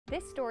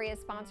This story is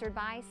sponsored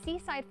by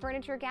Seaside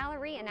Furniture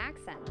Gallery and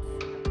Accents.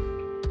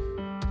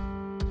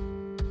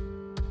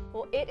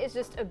 Well, it is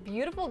just a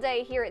beautiful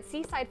day here at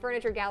Seaside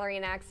Furniture Gallery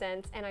and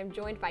Accents, and I'm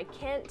joined by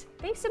Kent.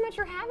 Thanks so much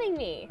for having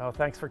me. Oh,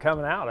 thanks for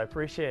coming out. I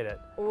appreciate it.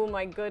 Oh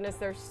my goodness,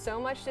 there's so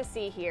much to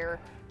see here.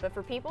 But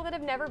for people that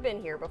have never been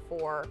here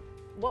before,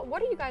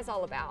 what are you guys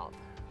all about?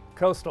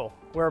 Coastal.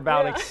 We're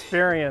about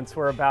experience,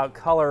 we're about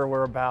color,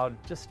 we're about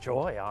just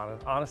joy,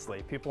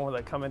 honestly. People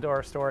that come into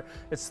our store,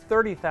 it's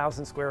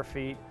 30,000 square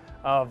feet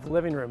of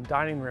living room,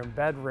 dining room,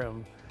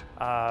 bedroom,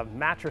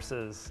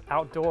 mattresses,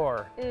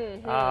 outdoor,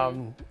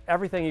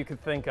 everything you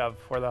could think of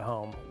for the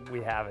home,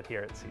 we have it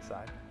here at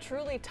Seaside.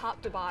 Truly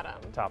top to bottom.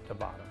 Top to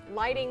bottom.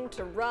 Lighting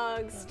to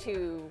rugs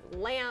to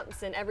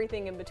lamps and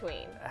everything in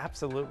between.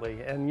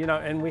 Absolutely,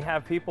 and we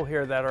have people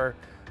here that are,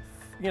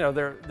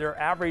 their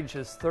average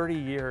is 30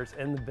 years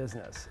in the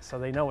business, so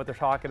they know what they're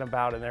talking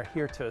about, and they're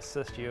here to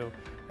assist you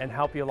and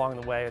help you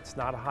along the way. It's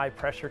not a high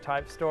pressure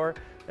type store.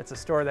 It's a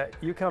store that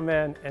you come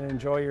in and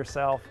enjoy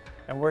yourself,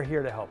 and we're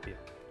here to help you.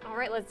 All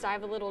right, let's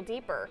dive a little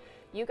deeper.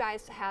 You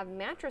guys have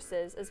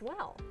mattresses as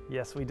well.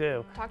 Yes, we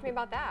do. Talk to me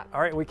about that.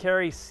 All right, we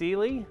carry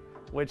Sealy,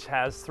 which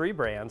has 3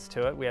 brands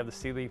to it. We have the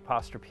Sealy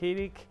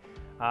Posturepedic,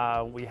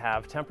 we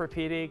have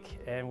Tempur-Pedic,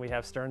 and we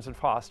have Stearns &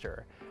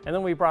 Foster. And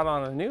then we brought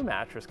on a new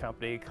mattress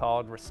company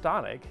called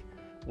Restonic,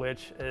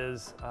 which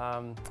is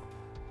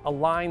a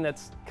line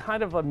that's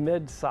kind of a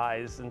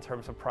mid-size in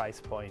terms of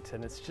price point,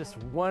 and it's just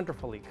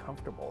wonderfully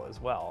comfortable as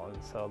well.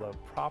 And so the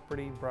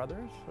Property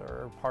Brothers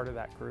are part of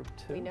that group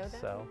too. We know that.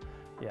 So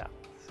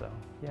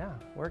yeah,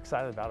 we're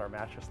excited about our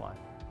mattress line.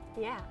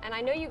 Yeah, and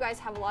I know you guys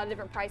have a lot of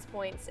different price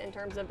points in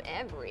terms of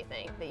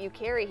everything that you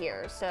carry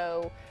here.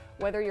 So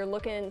whether you're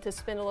looking to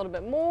spend a little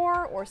bit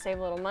more or save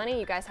a little money,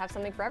 you guys have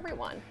something for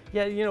everyone.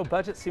 Yeah,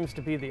 budget seems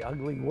to be the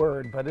ugly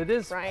word, but it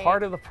is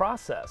part of the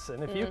process.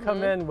 And if you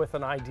come in with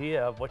an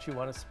idea of what you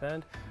want to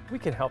spend, we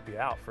can help you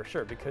out for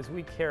sure, because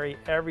we carry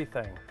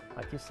everything,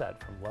 like you said,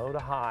 from low to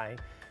high,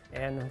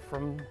 and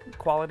from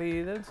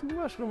quality that's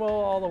questionable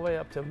all the way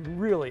up to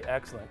really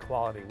excellent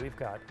quality. We've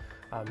got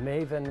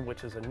Maven,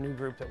 which is a new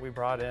group that we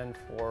brought in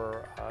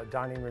for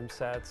dining room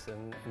sets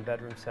and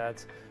bedroom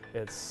sets.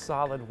 It's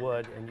solid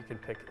wood, and you can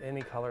pick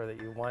any color that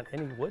you want,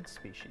 any wood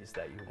species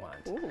that you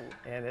want. Ooh.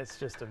 And it's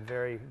just a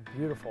very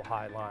beautiful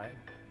high line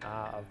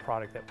of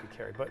product that we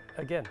carry. But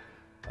again,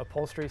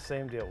 upholstery,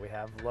 same deal. We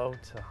have low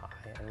to high,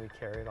 and we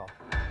carry it all.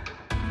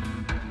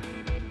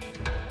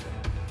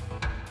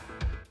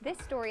 This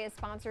story is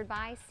sponsored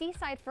by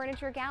Seaside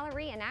Furniture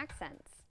Gallery and Accents.